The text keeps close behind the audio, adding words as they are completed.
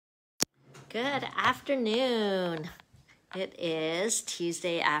Good afternoon. It is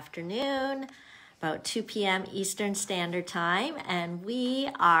Tuesday afternoon, about 2 p.m. Eastern Standard Time, and we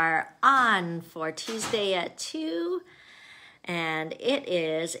are on for Tuesday at 2, and it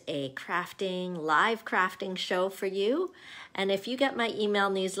is a live crafting show for you. And if you get my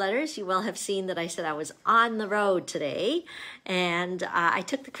email newsletters, you will have seen that I said I was on the road today, and I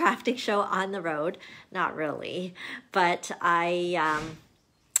took the crafting show on the road. Not really, but I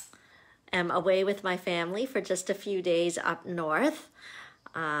am away with my family for just a few days up north.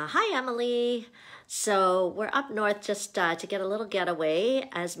 Hi, Emily. So we're up north just to get a little getaway.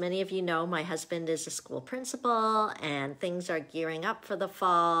 As many of you know, my husband is a school principal and things are gearing up for the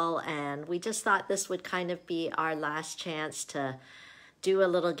fall. And we just thought this would kind of be our last chance to do a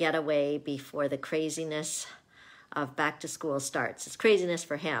little getaway before the craziness of back to school starts. It's craziness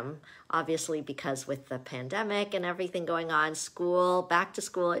for him, obviously, because with the pandemic and everything going on, back to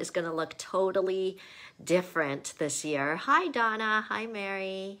school is going to look totally different this year. Hi, Donna. Hi,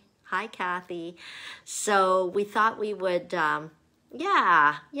 Mary. Hi, Kathy. So we thought we would, we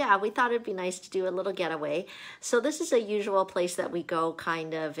thought it'd be nice to do a little getaway. So this is a usual place that we go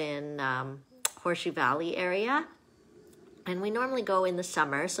kind of in Horseshoe Valley area. And we normally go in the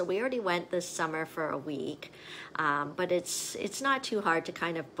summer, so we already went this summer for a week. But it's not too hard to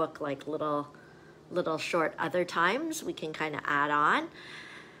kind of book like little short other times. We can kind of add on.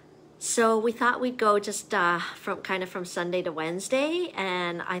 So we thought we'd go just from Sunday to Wednesday,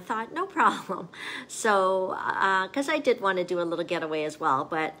 and I thought no problem. So because I did want to do a little getaway as well,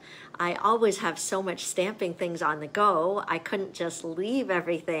 but I always have so much stamping things on the go. I couldn't just leave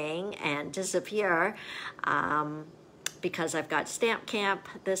everything and disappear. Because I've got Stamp Camp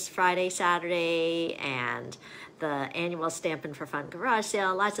this Friday, Saturday, and the annual Stampin' for Fun garage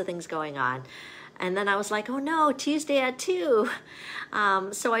sale, lots of things going on. And then I was like, oh no, Tuesday at 2.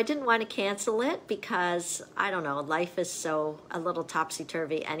 So I didn't want to cancel it because, I don't know, life is a little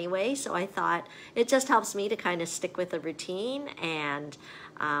topsy-turvy anyway. So I thought it just helps me to kind of stick with a routine. And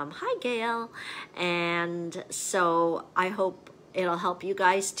hi, Gail. And so I hope it'll help you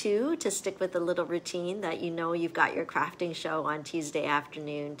guys too to stick with a little routine that you know you've got your crafting show on Tuesday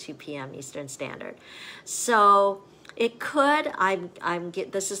afternoon, 2 p.m. Eastern Standard. So it could,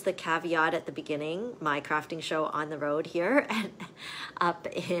 this is the caveat at the beginning, my crafting show on the road here up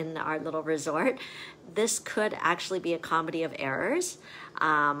in our little resort. This could actually be a comedy of errors.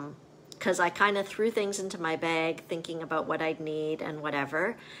 Because I kind of threw things into my bag thinking about what I'd need and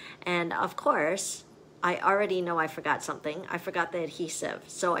whatever. And of course, I already know I forgot something. I forgot the adhesive.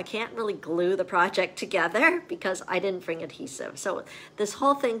 So I can't really glue the project together because I didn't bring adhesive. So this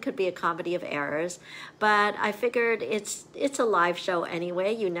whole thing could be a comedy of errors, but I figured it's a live show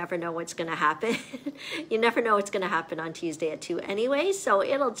anyway. You never know what's going to happen. You never know what's going to happen on Tuesday at 2 anyway. So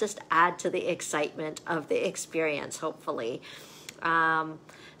it'll just add to the excitement of the experience, hopefully.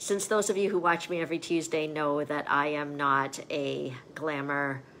 Since those of you who watch me every Tuesday know that I am not a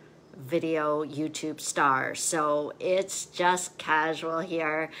glamour video YouTube star, so it's just casual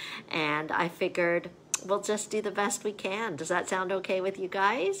here, and I figured we'll just do the best we can. Does that sound okay with you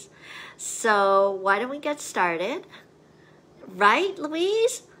guys? So why don't we get started? Right,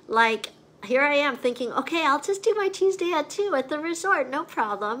 Louise? Like, here I am thinking, okay, I'll just do my Tuesday at 2 at the resort, no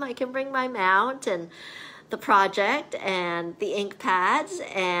problem. I can bring my mount and the project and the ink pads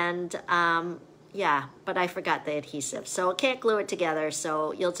and yeah, but I forgot the adhesive, so I can't glue it together,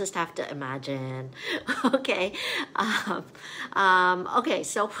 so you'll just have to imagine. Okay. Okay,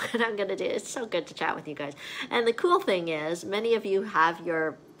 so what I'm going to do, it's so good to chat with you guys. And the cool thing is, many of you have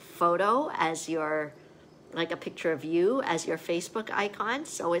your photo as like a picture of you as your Facebook icon,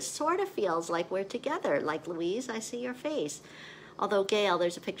 so it sort of feels like we're together. Like, Louise, I see your face. Although, Gail,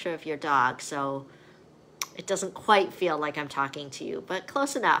 there's a picture of your dog, so it doesn't quite feel like I'm talking to you, but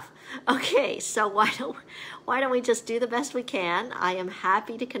close enough. Okay, so why don't we just do the best we can? I am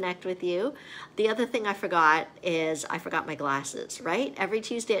happy to connect with you. The other thing I forgot is I forgot my glasses, right? Every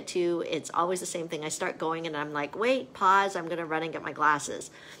Tuesday at 2, it's always the same thing. I start going and I'm like, wait, pause, I'm gonna run and get my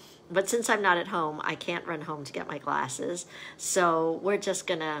glasses. But since I'm not at home, I can't run home to get my glasses. So we're just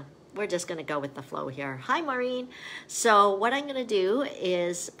gonna go with the flow here. Hi, Maureen. So what I'm gonna do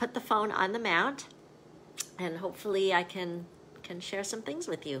is put the phone on the mount, and hopefully I can share some things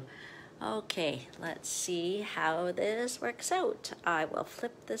with you. Okay, let's see how this works out. I will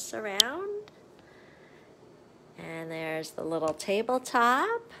flip this around. And there's the little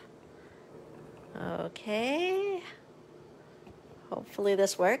tabletop. Okay. Hopefully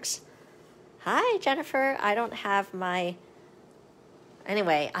this works. Hi, Jennifer. I don't have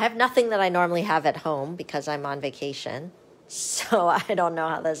anyway, I have nothing that I normally have at home because I'm on vacation. So I don't know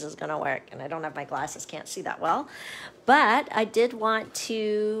how this is going to work, and I don't have my glasses, can't see that well. But I did want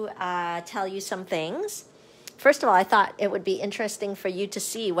to tell you some things. First of all, I thought it would be interesting for you to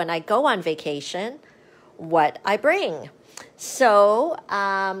see when I go on vacation what I bring. So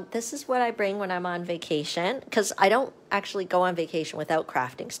this is what I bring when I'm on vacation, because I don't actually go on vacation without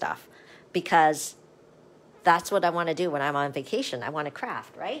crafting stuff, because that's what I want to do when I'm on vacation. I want to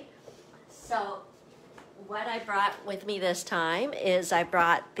craft, right? So what I brought with me this time is I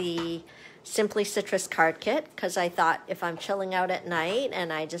brought the Simply Citrus card kit, because I thought if I'm chilling out at night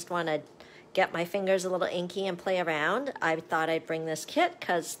and I just want to get my fingers a little inky and play around, I thought I'd bring this kit,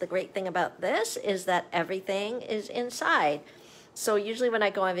 because the great thing about this is that everything is inside. So usually when I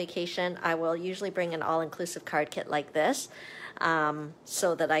go on vacation, I will usually bring an all-inclusive card kit like this,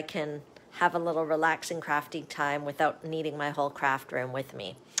 so that I can have a little relaxing crafting time without needing my whole craft room with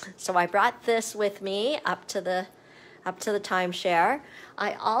me. So I brought this with me up to the timeshare.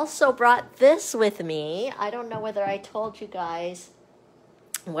 I also brought this with me. I don't know whether I told you guys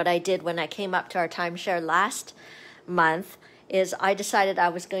what I did when I came up to our timeshare last month is I decided I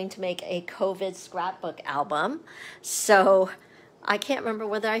was going to make a COVID scrapbook album. So I can't remember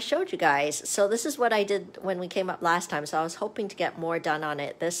whether I showed you guys. So this is what I did when we came up last time. So I was hoping to get more done on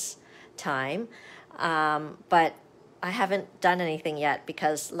it this time. But I haven't done anything yet,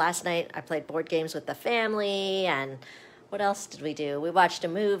 because last night I played board games with the family, and what else did we do? We watched a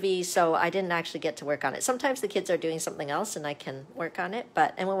movie, so I didn't actually get to work on it. Sometimes the kids are doing something else and I can work on it,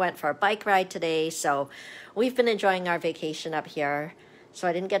 and we went for a bike ride today, so we've been enjoying our vacation up here, so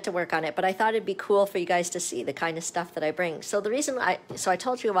I didn't get to work on it, but I thought it'd be cool for you guys to see the kind of stuff that I bring. So I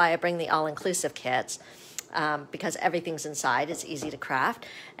told you why I bring the all-inclusive kits. Because everything's inside, it's easy to craft.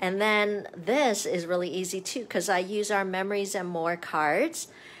 And then this is really easy too, because I use our Memories and More cards.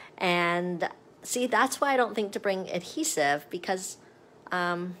 And see, that's why I don't think to bring adhesive, because,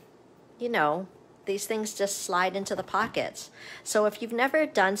 you know, these things just slide into the pockets. So if you've never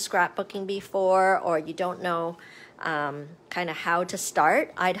done scrapbooking before, or you don't know kind of how to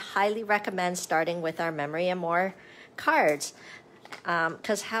start, I'd highly recommend starting with our Memory and More cards,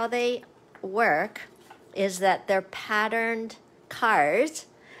 because how they work is that they're patterned cards,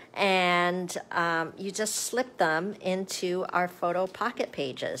 and you just slip them into our photo pocket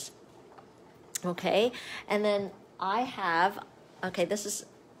pages. Okay, and then I have, okay, this is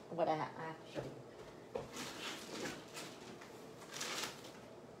what I have.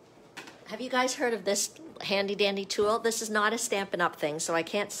 Have you guys heard of this handy dandy tool? This is not a Stampin' Up! Thing, so I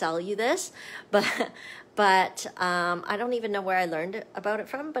can't sell you this, but I don't even know where I learned about it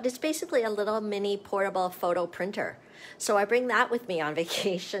from, but it's basically a little mini portable photo printer. So I bring that with me on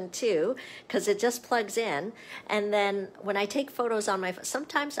vacation too, because it just plugs in. And then when I take photos on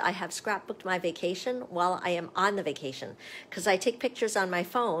sometimes I have scrapbooked my vacation while I am on the vacation, because I take pictures on my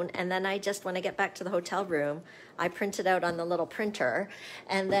phone, and then when I get back to the hotel room, I print it out on the little printer,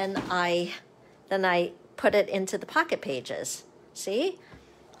 and then I put it into the pocket pages. See?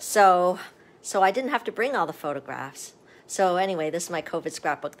 So I didn't have to bring all the photographs. So anyway, this is my COVID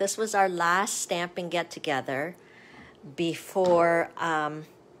scrapbook. This was our last stamping get-together before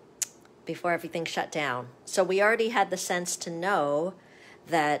everything shut down. So we already had the sense to know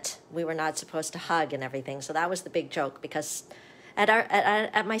that we were not supposed to hug and everything. So that was the big joke, because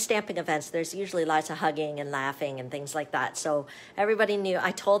at my stamping events, there's usually lots of hugging and laughing and things like that. So everybody knew.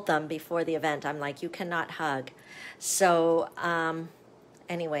 I told them before the event, I'm like, you cannot hug. So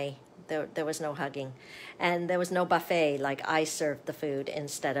anyway, there was no hugging, and there was no buffet. Like, I served the food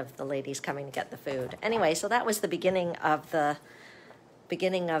instead of the ladies coming to get the food. Anyway, so that was the beginning of the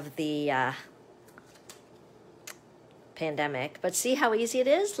pandemic. But see how easy it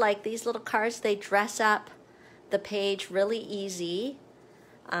is? Like, these little cards, they dress up the page really easy,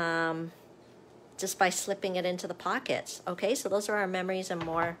 just by slipping it into the pockets. Okay, so those are our Memories and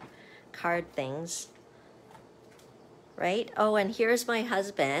More card things, right? Oh, and here's my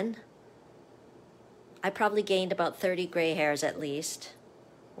husband. I probably gained about 30 gray hairs at least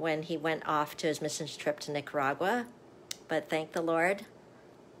when he went off to his missions trip to Nicaragua, but thank the Lord,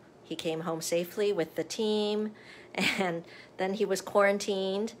 he came home safely with the team, and then he was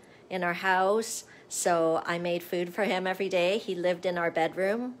quarantined in our house. So I made food for him every day. He lived in our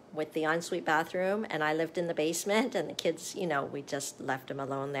bedroom with the ensuite bathroom, and I lived in the basement, and the kids, we just left him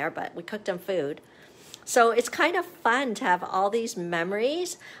alone there, but we cooked him food. So it's kind of fun to have all these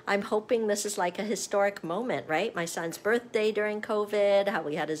memories. I'm hoping this is like a historic moment, right? My son's birthday during COVID, how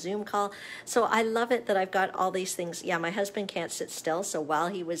we had a Zoom call. So I love it that I've got all these things. Yeah, my husband can't sit still, so while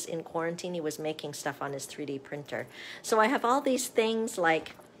he was in quarantine, he was making stuff on his 3D printer. So I have all these things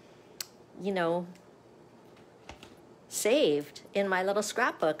like, saved in my little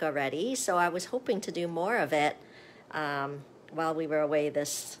scrapbook already, so I was hoping to do more of it while we were away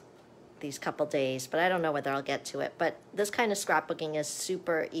these couple days, but I don't know whether I'll get to it. But this kind of scrapbooking is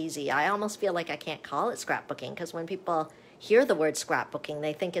super easy. I almost feel like I can't call it scrapbooking, because when people hear the word scrapbooking,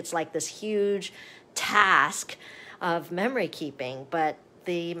 they think it's like this huge task of memory keeping, but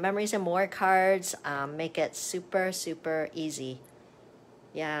the Memories and More cards make it super, super easy.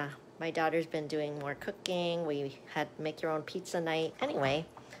 Yeah, my daughter's been doing more cooking. We had make your own pizza night. Anyway,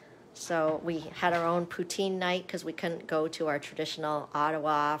 so we had our own poutine night because we couldn't go to our traditional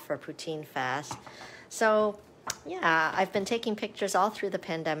Ottawa for Poutine Fest. So yeah, I've been taking pictures all through the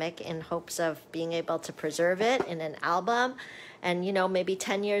pandemic in hopes of being able to preserve it in an album. And, you know, maybe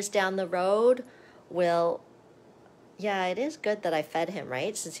 10 years down the road, yeah, it is good that I fed him,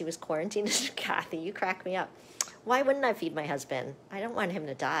 right? Since he was quarantined. Kathy, you crack me up. Why wouldn't I feed my husband? I don't want him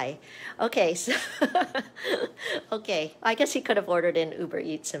to die. Okay, so, okay. I guess he could have ordered in Uber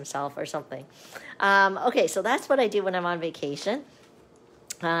Eats himself or something. Okay, so that's what I do when I'm on vacation.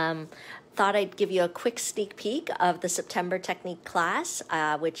 Thought I'd give you a quick sneak peek of the September technique class,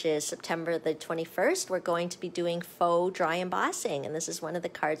 which is September the 21st. We're going to be doing faux dry embossing, and this is one of the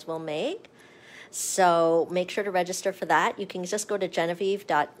cards we'll make. So make sure to register for that. You can just go to Genevieve.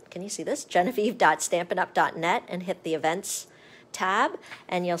 Can you see this? Genevieve.stampinup.net and hit the events tab,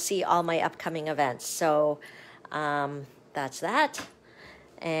 and you'll see all my upcoming events. So that's that.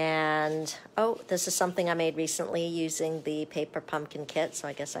 And, oh, this is something I made recently using the paper pumpkin kit. So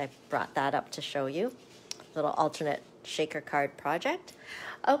I guess I brought that up to show you. Little alternate shaker card project.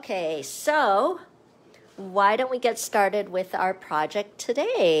 Okay, so why don't we get started with our project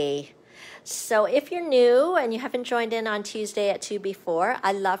today? So if you're new and you haven't joined in on Tuesday at 2 before,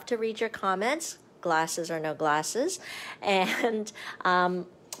 I love to read your comments, glasses or no glasses, and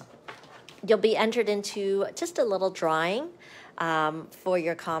you'll be entered into just a little drawing for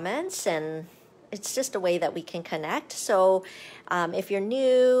your comments, and it's just a way that we can connect. So if you're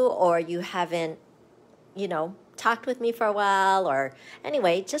new or you haven't, you know, talked with me for a while, or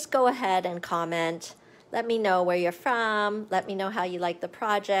anyway, just go ahead and comment. Let me know where you're from. Let me know how you like the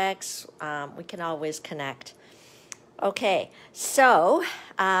projects. We can always connect. Okay, so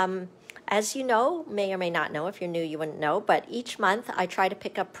as you know, may or may not know, if you're new, you wouldn't know, but each month I try to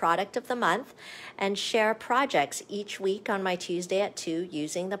pick up product of the month and share projects each week on my Tuesday at 2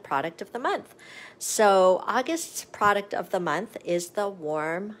 using the product of the month. So August's product of the month is the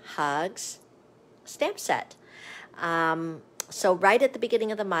Warm Hugs stamp set. So right at the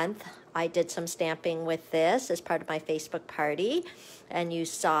beginning of the month, I did some stamping with this as part of my Facebook party, and you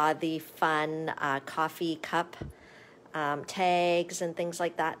saw the fun coffee cup tags and things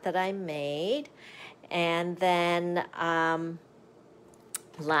like that I made. And then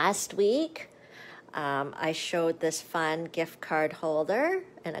last week, I showed this fun gift card holder,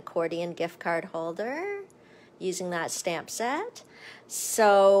 an accordion gift card holder, using that stamp set.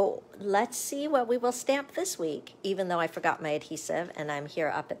 So let's see what we will stamp this week, even though I forgot my adhesive and I'm here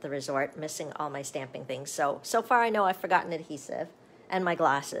up at the resort missing all my stamping things. So far I know I've forgotten adhesive and my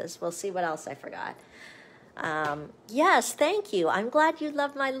glasses. We'll see what else I forgot. Yes, thank you. I'm glad you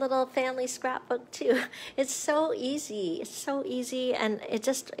love my little family scrapbook too. It's so easy. It's so easy, and it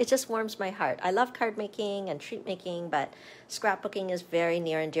just warms my heart. I love card making and treat making, but scrapbooking is very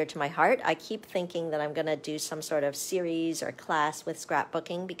near and dear to my heart. I keep thinking that I'm going to do some sort of series or class with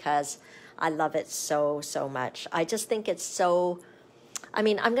scrapbooking because I love it so, so much. I just think it's so, I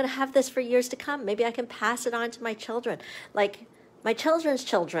mean, I'm going to have this for years to come. Maybe I can pass it on to my children. Like, my children's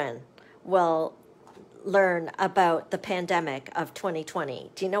children will learn about the pandemic of 2020.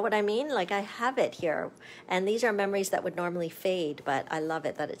 Do you know what I mean? Like, I have it here, and these are memories that would normally fade, but I love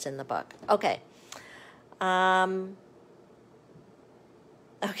it that it's in the book. Okay.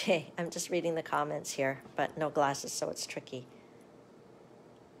 Okay, I'm just reading the comments here, but no glasses, so it's tricky.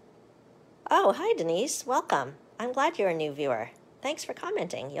 Oh, hi, Denise. Welcome. I'm glad you're a new viewer. Thanks for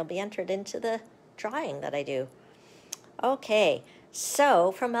commenting. You'll be entered into the drawing that I do. Okay.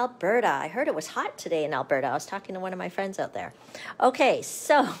 So, from Alberta, I heard it was hot today in Alberta. I was talking to one of my friends out there. Okay,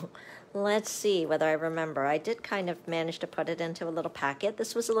 so let's see whether I remember. I did kind of manage to put it into a little packet.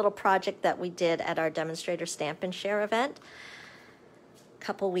 This was a little project that we did at our Demonstrator Stamp and Share event a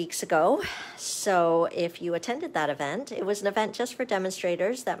couple weeks ago. So if you attended that event, it was an event just for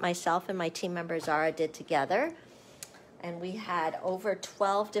demonstrators that myself and my team member Zara did together. And we had over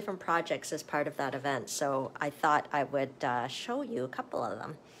 12 different projects as part of that event. So I thought I would show you a couple of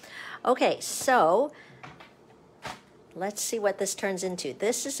them. Okay, so let's see what this turns into.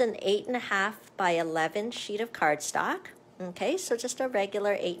 This is an 8.5 by 11 sheet of cardstock. Okay, so just a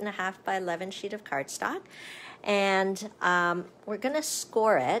regular 8.5 by 11 sheet of cardstock. And we're gonna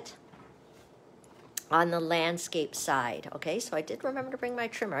score it on the landscape side. Okay, so I did remember to bring my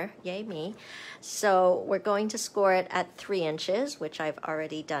trimmer, yay me. So we're going to score it at 3 inches, which I've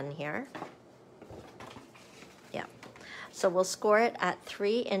already done here. Yeah, so we'll score it at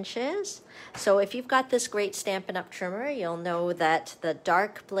 3 inches. So if you've got this great Stampin' Up! Trimmer, you'll know that the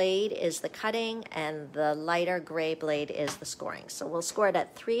dark blade is the cutting and the lighter gray blade is the scoring. So we'll score it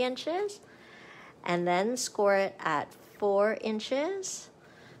at 3 inches and then score it at 4 inches.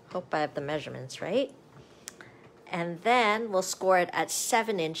 Hope I have the measurements right. And then we'll score it at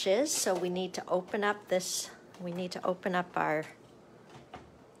 7 inches. So we need to open up this, we need to open up our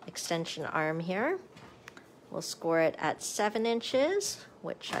extension arm here. We'll score it at 7 inches,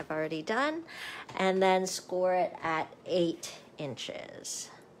 which I've already done, and then score it at 8 inches.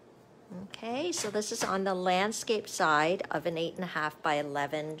 Okay, so this is on the landscape side of an 8.5 by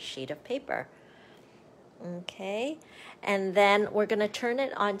 11 sheet of paper. Okay, and then we're gonna turn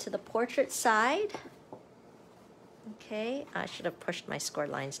it onto the portrait side. Okay, I should have pushed my score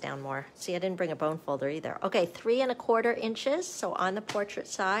lines down more. See, I didn't bring a bone folder either. Okay, 3¼ inches, so on the portrait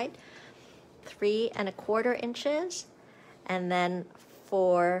side, 3¼ inches, and then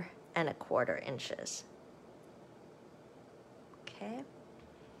 4¼ inches. Okay.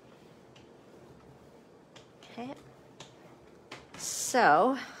 Okay.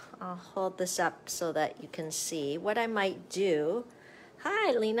 So I'll hold this up so that you can see what I might do.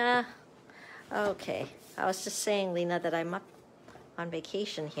 Hi, Lena. Okay. I was just saying, Lena, that I'm up on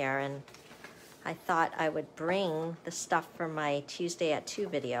vacation here, and I thought I would bring the stuff for my Tuesday at 2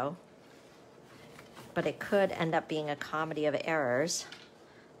 video, but it could end up being a comedy of errors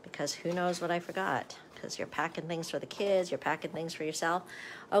because who knows what I forgot, because you're packing things for the kids, you're packing things for yourself.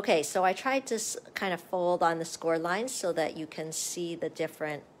 Okay, so I tried to kind of fold on the score lines so that you can see the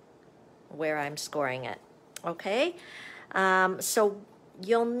different, where I'm scoring it. Okay, so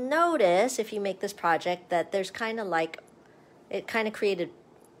you'll notice if you make this project that there's kind of like, it kind of created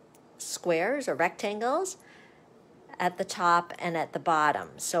squares or rectangles at the top and at the bottom.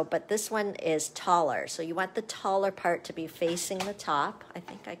 So, but this one is taller. So you want the taller part to be facing the top. I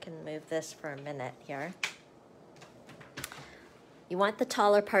think I can move this for a minute here. You want the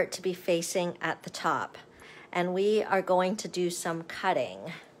taller part to be facing at the top. And we are going to do some cutting.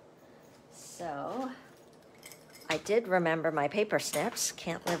 So I did remember my paper snips.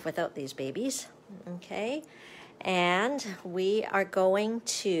 Can't live without these babies. Okay. And we are going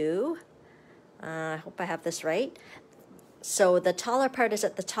to, I hope I have this right. So the taller part is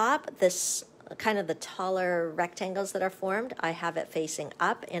at the top. This kind of the taller rectangles that are formed, I have it facing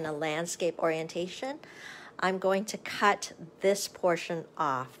up in a landscape orientation. I'm going to cut this portion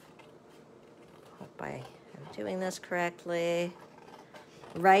off. Hope I am doing this correctly.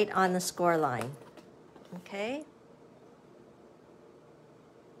 Right on the score line. Okay.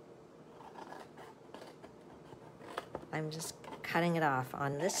 I'm just cutting it off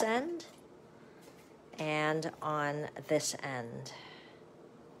on this end and on this end.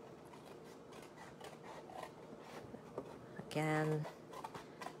 Again,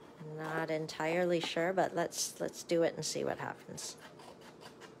 not entirely sure, but let's do it and see what happens.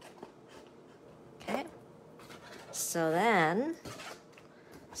 Okay. So then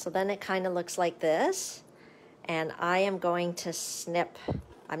it kind of looks like this, and I am going to snip.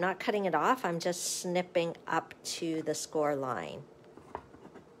 I'm not cutting it off, I'm just snipping up to the score line.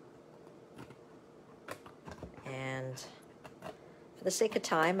 And for the sake of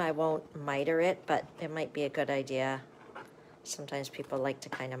time, I won't miter it, but it might be a good idea. Sometimes people like to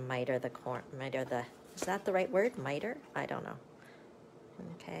kind of miter the, is that the right word? Miter? I don't know.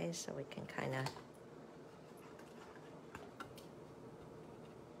 Okay, so we can kind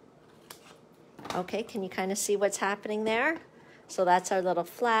of, okay, can you kind of see what's happening there? So that's our little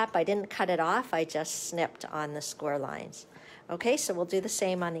flap. I didn't cut it off, I just snipped on the score lines. Okay, so we'll do the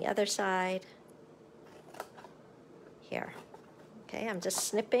same on the other side. Here. Okay, I'm just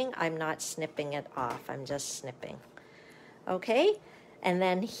snipping. I'm not snipping it off, I'm just snipping. Okay, and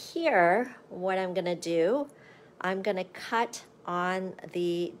then here, what I'm gonna do, I'm gonna cut on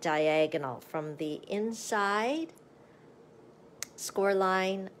the diagonal from the inside score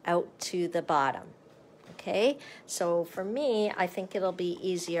line out to the bottom. Okay, so for me, I think it'll be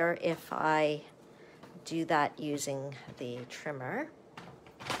easier if I do that using the trimmer,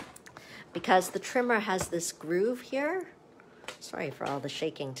 because the trimmer has this groove here. Sorry for all the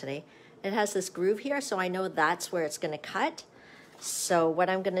shaking today. It has this groove here, so I know that's where it's going to cut. So what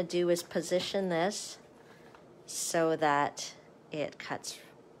I'm going to do is position this so that it cuts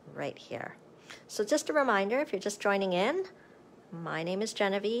right here. So just a reminder, if you're just joining in, my name is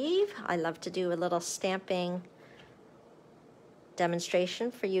Genevieve. I love to do a little stamping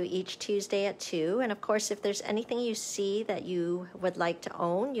demonstration for you each Tuesday at 2. And of course, if there's anything you see that you would like to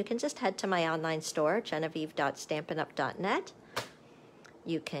own, you can just head to my online store, genevieve.stampinup.net.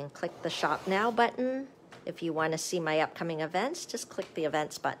 You can click the Shop Now button. If you want to see my upcoming events, just click the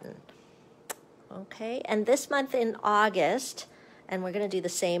Events button. Okay, and this month in August, and we're going to do the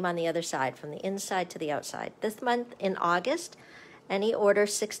same on the other side, from the inside to the outside. This month in August, any order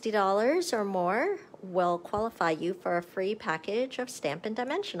 $60 or more will qualify you for a free package of Stampin'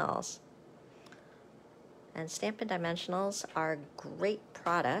 Dimensionals. And Stampin' Dimensionals are a great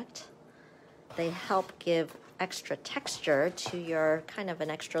product. They help give extra texture to your, kind of an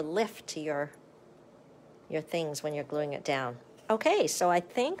extra lift to your things when you're gluing it down. Okay, so I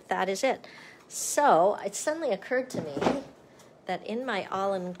think that is it. So it suddenly occurred to me that in my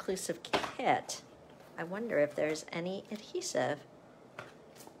all-inclusive kit, I wonder if there's any adhesive.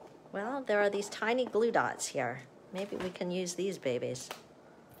 Well, there are these tiny glue dots here. Maybe we can use these babies.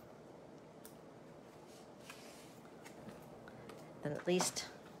 Then at least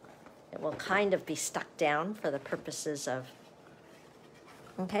it will kind of be stuck down for the purposes of...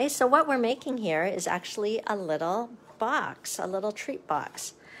 Okay, so what we're making here is actually a little box, a little treat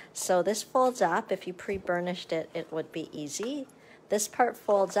box. So this folds up. If you pre-burnished it, it would be easy. This part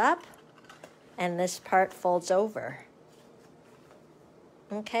folds up, and this part folds over.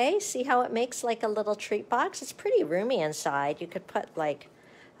 Okay, see how it makes like a little treat box? It's pretty roomy inside. You could put like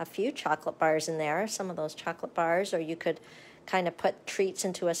a few chocolate bars in there, some of those chocolate bars, or you could kind of put treats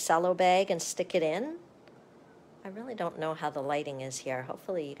into a cello bag and stick it in. I really don't know how the lighting is here.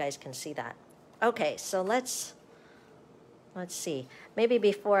 Hopefully you guys can see that. Okay, so let's see. Maybe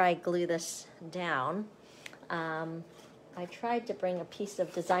before I glue this down, I tried to bring a piece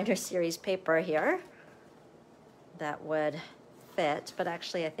of designer series paper here that would fit, but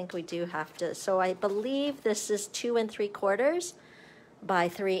actually I think we do have to. So I believe this is 2 3/4 by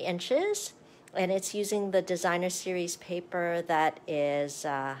 3 inches, and it's using the designer series paper that is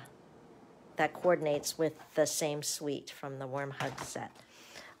that coordinates with the same suite from the Warm Hug set.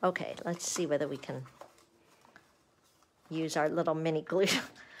 Okay, let's see whether we can use our little mini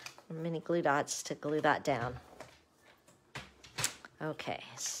glue dots to glue that down. Okay,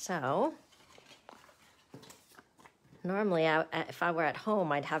 so normally if I were at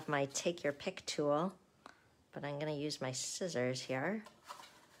home, I'd have my take your pick tool, but I'm going to use my scissors here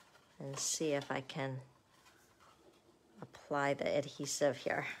and see if I can apply the adhesive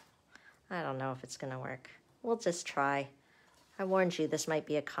here. I don't know if it's going to work. We'll just try. I warned you, this might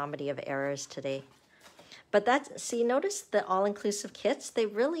be a comedy of errors today. But that's, see, notice the all-inclusive kits, they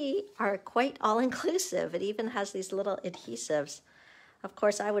really are quite all-inclusive. It even has these little adhesives. Of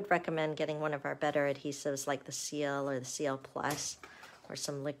course, I would recommend getting one of our better adhesives like the Seal or the Seal Plus or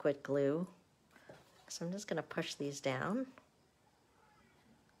some liquid glue. So I'm just going to push these down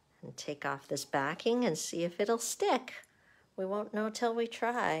and take off this backing and see if it'll stick. We won't know till we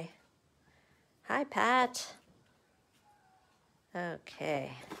try. Hi, Pat.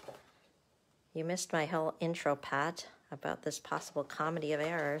 Okay. You missed my whole intro, Pat, about this possible comedy of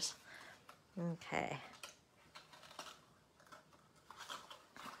errors. Okay.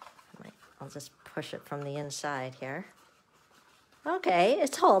 I'll just push it from the inside here. Okay,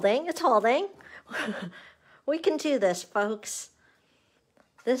 it's holding, it's holding. We can do this, folks.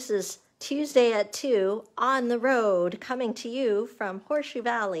 This is Tuesday at 2 on the road, coming to you from Horseshoe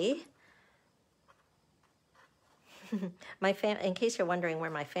Valley. In case you're wondering where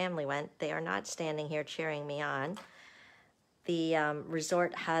my family went, they are not standing here cheering me on. The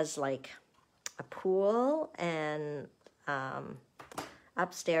resort has like a pool, and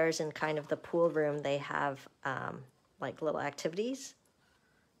upstairs in kind of the pool room, they have like little activities.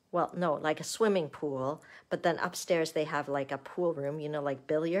 Well, no, like a swimming pool, but then upstairs they have like a pool room, you know, like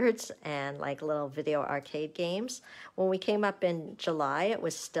billiards and like little video arcade games. When we came up in July, it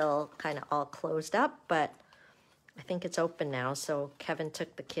was still kind of all closed up, but I think it's open now, so Kevin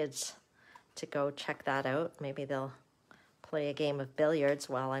took the kids to go check that out. Maybe they'll play a game of billiards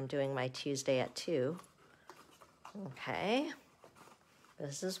while I'm doing my Tuesday at 2. Okay,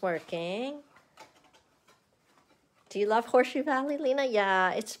 this is working. Do you love Horseshoe Valley, Lena?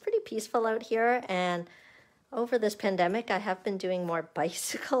 Yeah, it's pretty peaceful out here, and over this pandemic, I have been doing more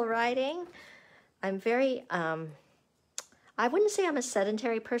bicycle riding. I'm very, I wouldn't say I'm a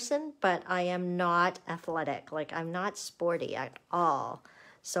sedentary person, but I am not athletic. Like, I'm not sporty at all.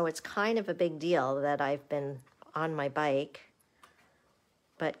 So it's kind of a big deal that I've been on my bike.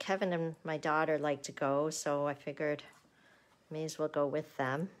 But Kevin and my daughter like to go, so I figured may as well go with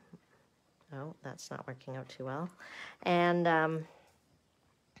them. Oh, that's not working out too well. And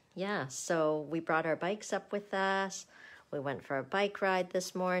yeah, so we brought our bikes up with us. We went for a bike ride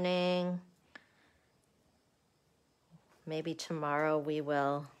this morning. Maybe tomorrow we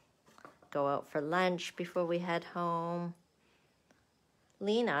will go out for lunch before we head home.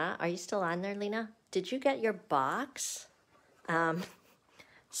 Lena, are you still on there, Lena? Did you get your box?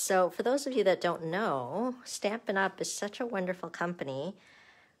 So for those of you that don't know, Stampin' Up! Is such a wonderful company.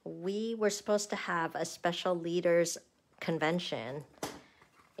 We were supposed to have a special leaders convention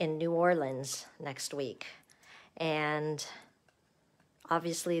in New Orleans next week. And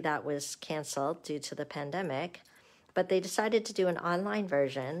obviously that was canceled due to the pandemic, but they decided to do an online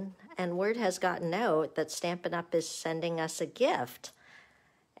version, and word has gotten out that Stampin' Up! Is sending us a gift.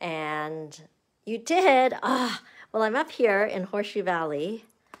 And you did? Well, I'm up here in Horseshoe Valley,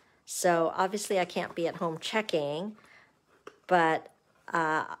 so obviously I can't be at home checking, but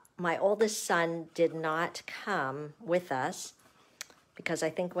my oldest son did not come with us because I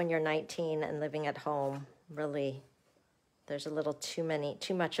think when you're 19 and living at home, really, there's a little too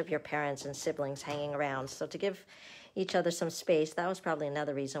much of your parents and siblings hanging around. So to give each other some space, that was probably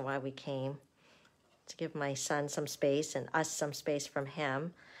another reason why we came, to give my son some space and us some space from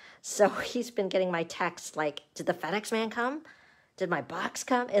him. So he's been getting my texts like, did the FedEx man come? Did my box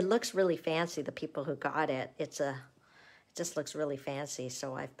come? It looks really fancy, the people who got it. It just looks really fancy.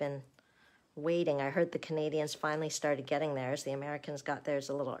 So I've been waiting. I heard the Canadians finally started getting theirs. The Americans got theirs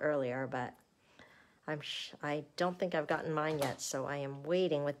a little earlier, but I don't think I've gotten mine yet. So I am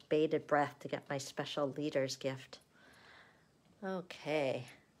waiting with bated breath to get my special leader's gift. Okay.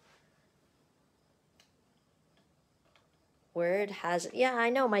 Word has, yeah, I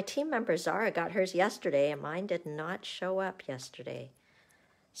know. My team member Zara got hers yesterday, and mine did not show up yesterday.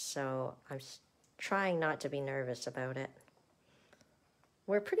 So I'm trying not to be nervous about it.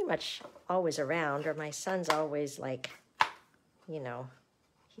 We're pretty much always around, or my son's always like, you know,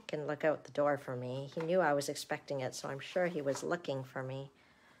 he can look out the door for me. He knew I was expecting it, so I'm sure he was looking for me.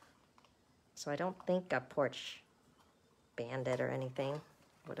 So I don't think a porch bandit or anything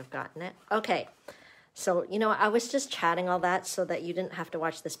would have gotten it. Okay. So, you know, I was just chatting all that so that you didn't have to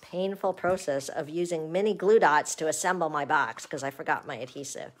watch this painful process of using mini glue dots to assemble my box because I forgot my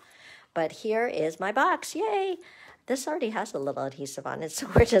adhesive. But here is my box. Yay! This already has a little adhesive on it, so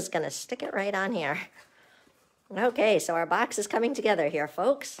we're just going to stick it right on here. Okay, so our box is coming together here,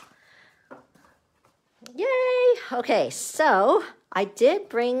 folks. Yay! Okay, so I did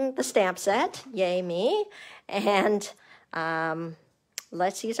bring the stamp set. Yay me. And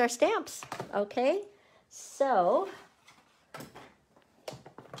let's use our stamps, okay? So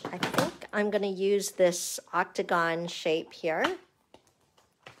I think I'm going to use this octagon shape here.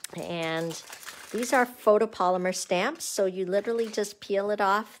 And these are photopolymer stamps, so you literally just peel it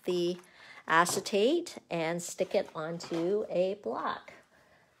off the acetate and stick it onto a block.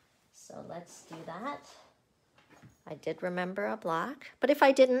 So let's do that. I did remember a block, but if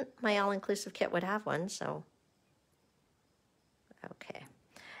I didn't, my all-inclusive kit would have one, so okay.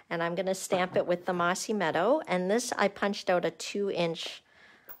 And I'm going to stamp it with the Mossy Meadow. And this, I punched out a 2-inch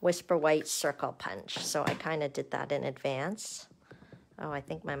Whisper White circle punch. So I kind of did that in advance. Oh, I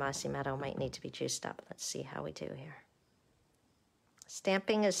think my Mossy Meadow might need to be juiced up. Let's see how we do here.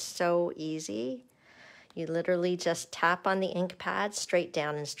 Stamping is so easy. You literally just tap on the ink pad straight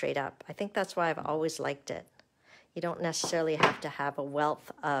down and straight up. I think that's why I've always liked it. You don't necessarily have to have a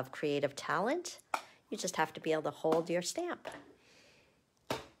wealth of creative talent. You just have to be able to hold your stamp.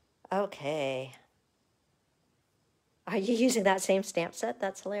 Okay. Are you using that same stamp set?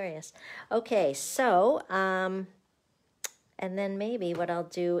 That's hilarious. Okay, so, and then maybe what I'll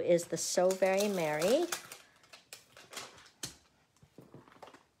do is the So Very Merry.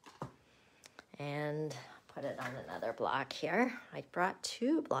 And put it on another block here. I brought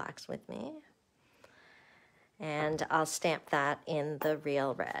 2 blocks with me. And I'll stamp that in the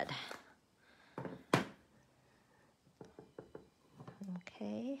real red.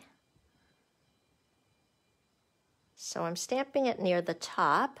 Okay. So I'm stamping it near the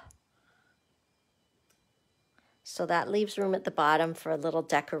top. So that leaves room at the bottom for a little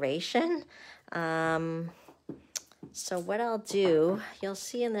decoration. So what I'll do, you'll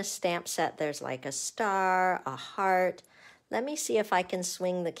see in this stamp set, there's like a star, a heart. Let me see if I can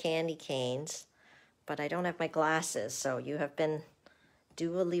swing the candy canes, but I don't have my glasses, so you have been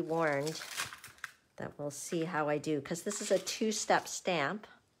duly warned that we'll see how I do, because this is a 2-step stamp.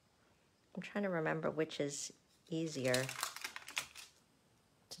 I'm trying to remember which is easier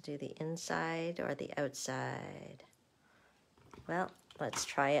to do, the inside or the outside. Well, let's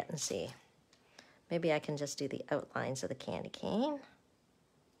try it and see. Maybe I can just do the outlines of the candy cane.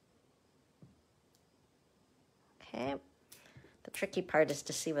 Okay. The tricky part is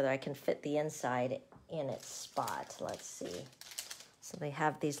to see whether I can fit the inside in its spot. Let's see. So they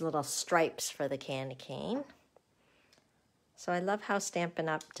have these little stripes for the candy cane. So I love how Stampin'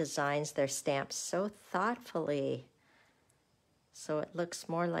 Up! Designs their stamps so thoughtfully. So it looks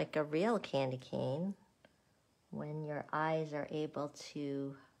more like a real candy cane when your eyes are able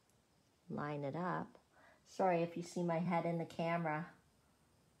to line it up. Sorry if you see my head in the camera.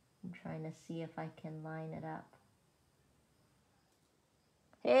 I'm trying to see if I can line it up.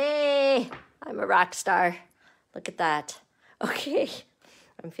 Hey, I'm a rock star. Look at that. Okay,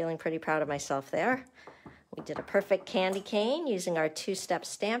 I'm feeling pretty proud of myself there. We did a perfect candy cane using our two-step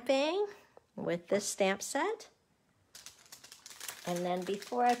stamping with this stamp set. And then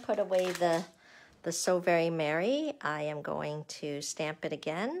before I put away the So Very Merry, I am going to stamp it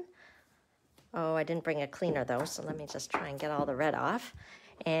again. Oh, I didn't bring a cleaner though, so let me just try and get all the red off.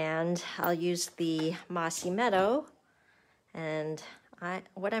 And I'll use the Mossy Meadow, and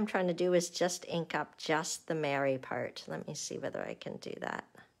what I'm trying to do is just ink up just the Merry part. Let me see whether I can do that.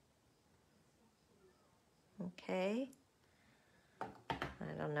 Okay.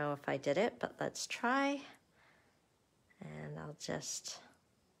 I don't know if I did it, but let's try. And I'll just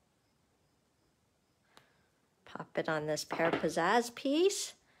pop it on this Pear Pizzazz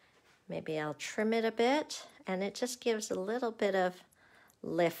piece. Maybe I'll trim it a bit, and it just gives a little bit of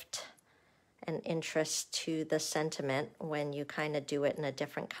lift and interest to the sentiment when you kind of do it in a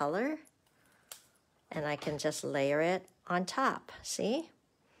different color. And I can just layer it on top, see?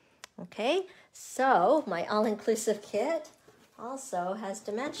 Okay, so my all-inclusive kit also has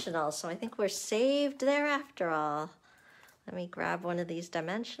dimensionals, so I think we're saved there after all. Let me grab one of these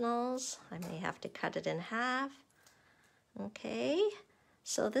dimensionals. I may have to cut it in half. Okay,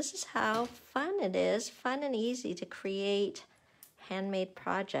 so this is how fun it is, fun and easy to create handmade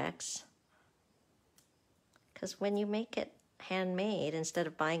projects. Because when you make it handmade, instead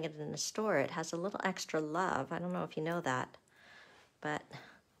of buying it in a store, it has a little extra love. I don't know if you know that, but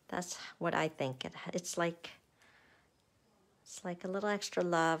that's what I think. It's like a little extra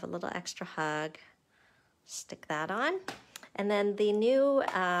love, a little extra hug. Stick that on. And then the new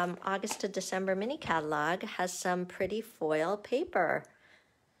August to December mini catalog has some pretty foil paper.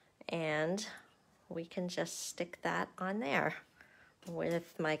 And we can just stick that on there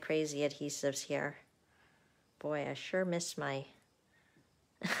with my crazy adhesives here. Boy, I sure miss my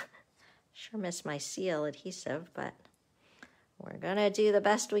seal adhesive, but we're gonna do the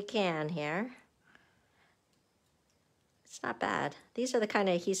best we can here. It's not bad. These are the kind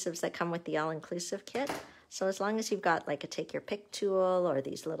of adhesives that come with the all-inclusive kit. So as long as you've got like a take your pick tool or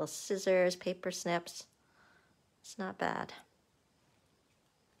these little scissors, paper snips, it's not bad.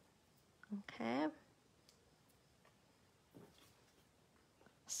 Okay.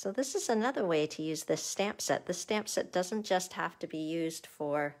 So this is another way to use this stamp set. This stamp set doesn't just have to be used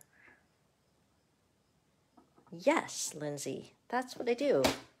for... Yes, Lindsay, that's what I do.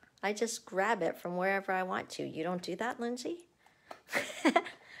 I just grab it from wherever I want to. You don't do that, Lindsay?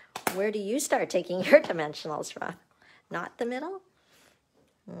 Where do you start taking your dimensionals from? Not the middle?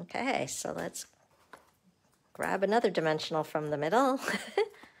 Okay, so let's grab another dimensional from the middle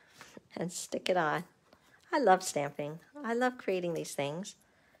and stick it on. I love stamping. I love creating these things.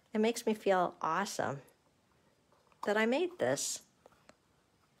 It makes me feel awesome that I made this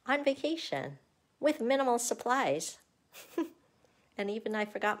on vacation with minimal supplies. And even I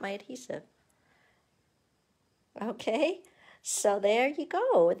forgot my adhesive. Okay, so there you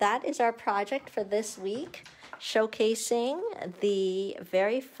go. That is our project for this week, showcasing the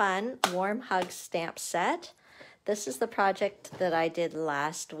very fun Warm Hug stamp set. This is the project that I did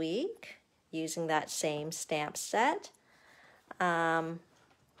last week using that same stamp set. And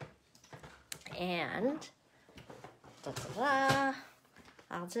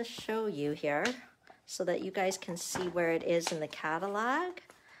I'll just show you here so that you guys can see where it is in the catalog.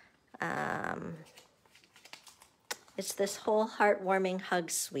 It's this whole heartwarming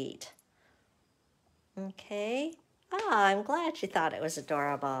hug suite. Okay. Ah, I'm glad you thought it was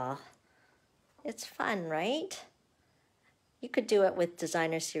adorable. It's fun, right? You could do it with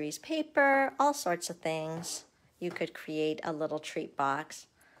designer series paper, all sorts of things. You could create a little treat box.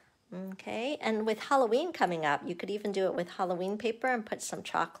 Okay, and with Halloween coming up, you could even do it with Halloween paper and put some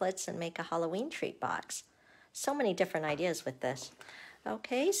chocolates and make a Halloween treat box. So many different ideas with this.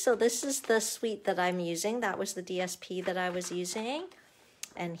 Okay, so this is the suite that I'm using. That was the DSP that I was using.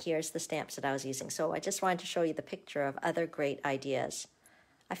 And here's the stamps that I was using. So I just wanted to show you the picture of other great ideas.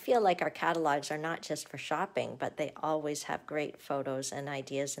 I feel like our catalogs are not just for shopping, but they always have great photos and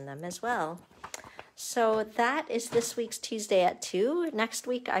ideas in them as well. So that is this week's Tuesday at 2. Next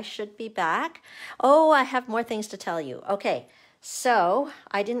week I should be back. Oh, I have more things to tell you. Okay, so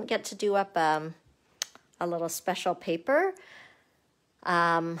I didn't get to do up a little special paper.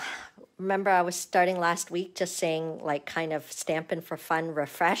 Remember I was starting last week just saying like kind of Stampin' for Fun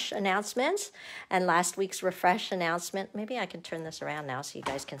refresh announcements, and last week's refresh announcement, maybe I can turn this around now so you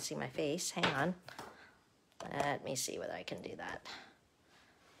guys can see my face. Hang on. Let me see whether I can do that.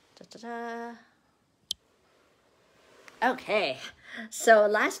 Da-da-da. Okay, so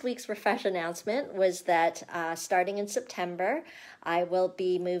last week's refresh announcement was that starting in September, I will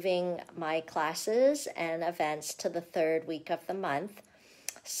be moving my classes and events to the third week of the month.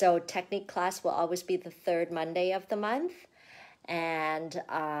 So Technique class will always be the third Monday of the month, and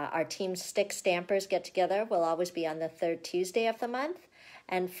our Team Stick Stampers get together will always be on the third Tuesday of the month.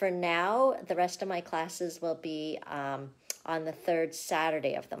 And for now, the rest of my classes will be on the third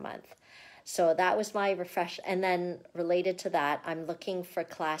Saturday of the month. So that was my refresh. And then related to that, I'm looking for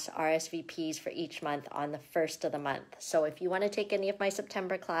class RSVPs for each month on the first of the month. So if you want to take any of my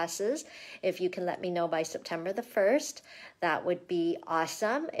September classes, if you can let me know by September the 1st, that would be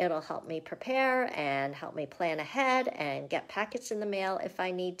awesome. It'll help me prepare and help me plan ahead and get packets in the mail if I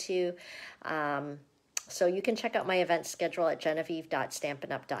need to. So you can check out my event schedule at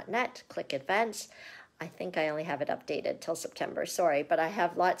genevieve.stampinup.net, click events. I think I only have it updated till September, sorry, but I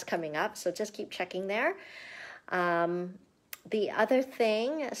have lots coming up, so just keep checking there. The other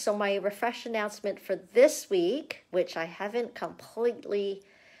thing, so my refresh announcement for this week, which I haven't completely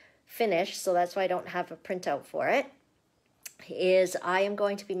finished, so that's why I don't have a printout for it, is I am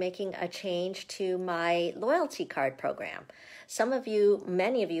going to be making a change to my loyalty card program. Some of you,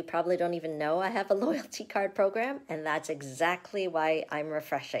 many of you probably don't even know I have a loyalty card program, and that's exactly why I'm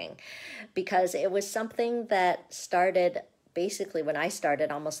refreshing, because it was something that started basically when I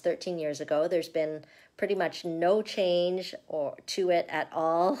started almost 13 years ago. There's been pretty much no change to it at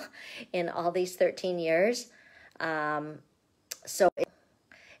all in all these 13 years. So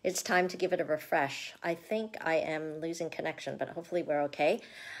it's time to give it a refresh. I think I am losing connection, but hopefully we're okay.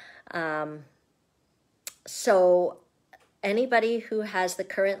 So anybody who has the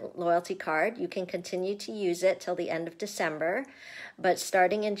current loyalty card, you can continue to use it till the end of December, but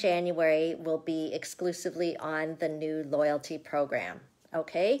starting in January will be exclusively on the new loyalty program.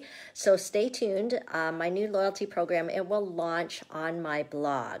 Okay, so stay tuned. My new loyalty program, it will launch on my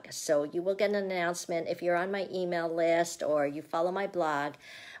blog. So you will get an announcement if you're on my email list or you follow my blog.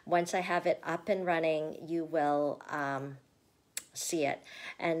 Once I have it up and running, you will see it.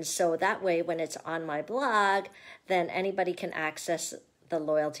 And so that way, when it's on my blog, then anybody can access the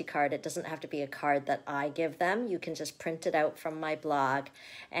loyalty card. It doesn't have to be a card that I give them. You can just print it out from my blog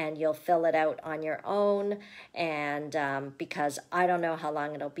and you'll fill it out on your own. And because I don't know how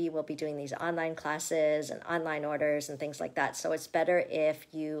long it'll be, we'll be doing these online classes and online orders and things like that. So it's better if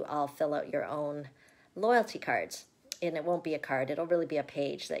you all fill out your own loyalty cards. And it won't be a card, it'll really be a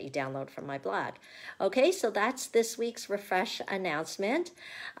page that you download from my blog. Okay, so that's this week's refresh announcement.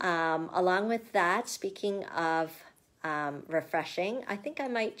 Along with that, speaking of refreshing, I think I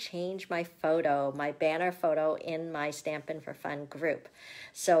might change my photo, my banner photo in my Stampin' for Fun group.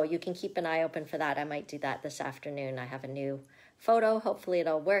 So you can keep an eye open for that. I might do that this afternoon. I have a new photo. Hopefully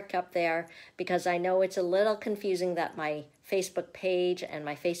it'll work up there, because I know it's a little confusing that my Facebook page and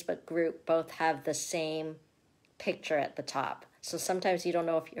my Facebook group both have the same picture at the top. So sometimes you don't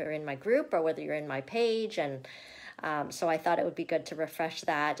know if you're in my group or whether you're in my page. And so I thought it would be good to refresh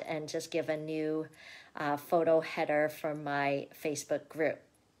that and just give a new photo header for my Facebook group.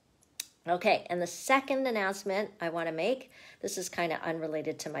 Okay, and the second announcement I want to make, this is kind of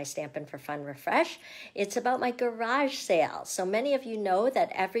unrelated to my Stampin' for Fun refresh. It's about my garage sale. So many of you know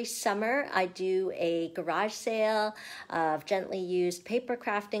that every summer I do a garage sale of gently used paper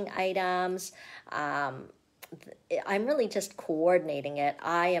crafting items. I'm really just coordinating it.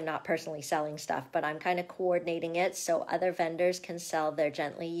 I am not personally selling stuff, but I'm kind of coordinating it so other vendors can sell their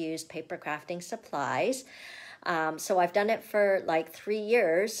gently used paper crafting supplies. So I've done it for like 3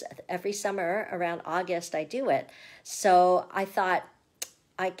 years. Every summer around August, I do it. So I thought,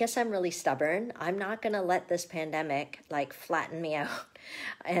 I guess I'm really stubborn. I'm not going to let this pandemic like flatten me out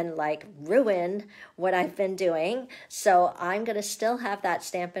and like ruin what I've been doing. So I'm going to still have that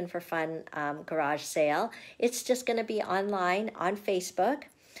Stampin' for Fun garage sale. It's just going to be online on Facebook.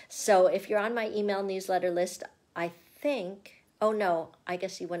 So if you're on my email newsletter list, I think, oh no, I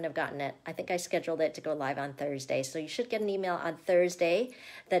guess you wouldn't have gotten it. I think I scheduled it to go live on Thursday. So you should get an email on Thursday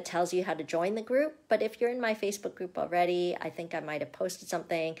that tells you how to join the group. But if you're in my Facebook group already, I think I might have posted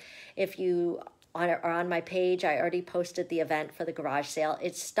something. If you on my page, I already posted the event for the garage sale.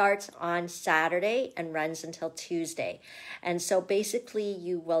 It starts on Saturday and runs until Tuesday. And so basically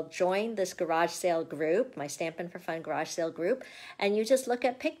you will join this garage sale group, my Stampin' for Fun garage sale group, and you just look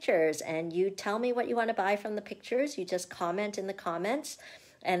at pictures and you tell me what you want to buy from the pictures. You just comment in the comments,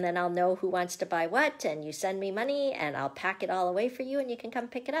 and then I'll know who wants to buy what, and you send me money and I'll pack it all away for you and you can come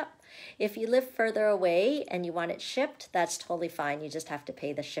pick it up. If you live further away and you want it shipped, that's totally fine. You just have to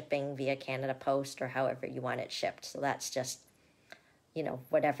pay the shipping via Canada Post or however you want it shipped. So that's just, you know,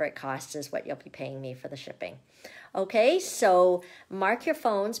 whatever it costs is what you'll be paying me for the shipping. Okay, so mark your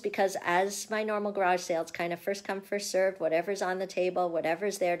phones, because as my normal garage sale, it's kind of first come, first served, whatever's on the table,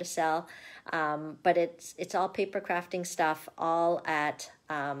 whatever's there to sell. But it's all paper crafting stuff, all at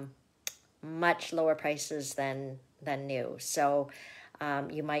much lower prices than new. So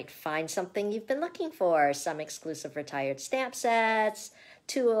you might find something you've been looking for, some exclusive retired stamp sets,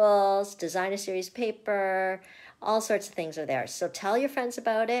 tools, designer series paper, all sorts of things are there. So tell your friends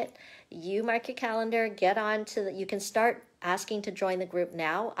about it. You mark your calendar, get on to you can start asking to join the group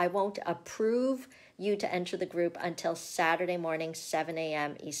now. I won't approve you to enter the group until Saturday morning, 7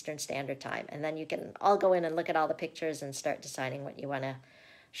 a.m. Eastern Standard Time. And then you can all go in and look at all the pictures and start deciding what you want to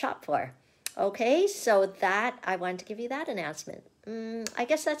shop for. Okay, so that I wanted to give you that announcement. I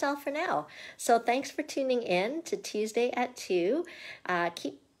guess that's all for now. So thanks for tuning in to Tuesday at 2.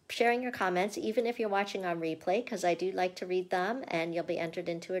 Keep sharing your comments, even if you're watching on replay, because I do like to read them, and you'll be entered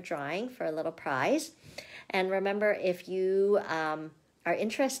into a drawing for a little prize. And remember, if you are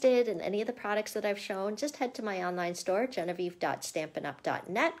interested in any of the products that I've shown, just head to my online store,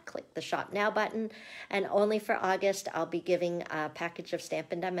 genevieve.stampinup.net, click the Shop Now button, and only for August, I'll be giving a package of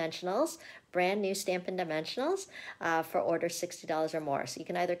Stampin' Dimensionals, brand new Stampin' Dimensionals, for orders $60 or more. So you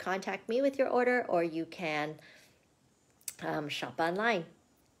can either contact me with your order, or you can shop online.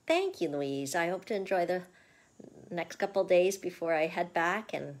 Thank you, Louise. I hope to enjoy the next couple days before I head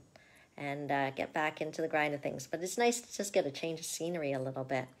back and get back into the grind of things. But it's nice to just get a change of scenery a little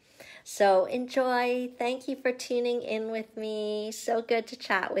bit. So enjoy. Thank you for tuning in with me. So good to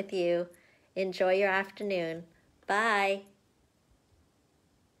chat with you. Enjoy your afternoon. Bye.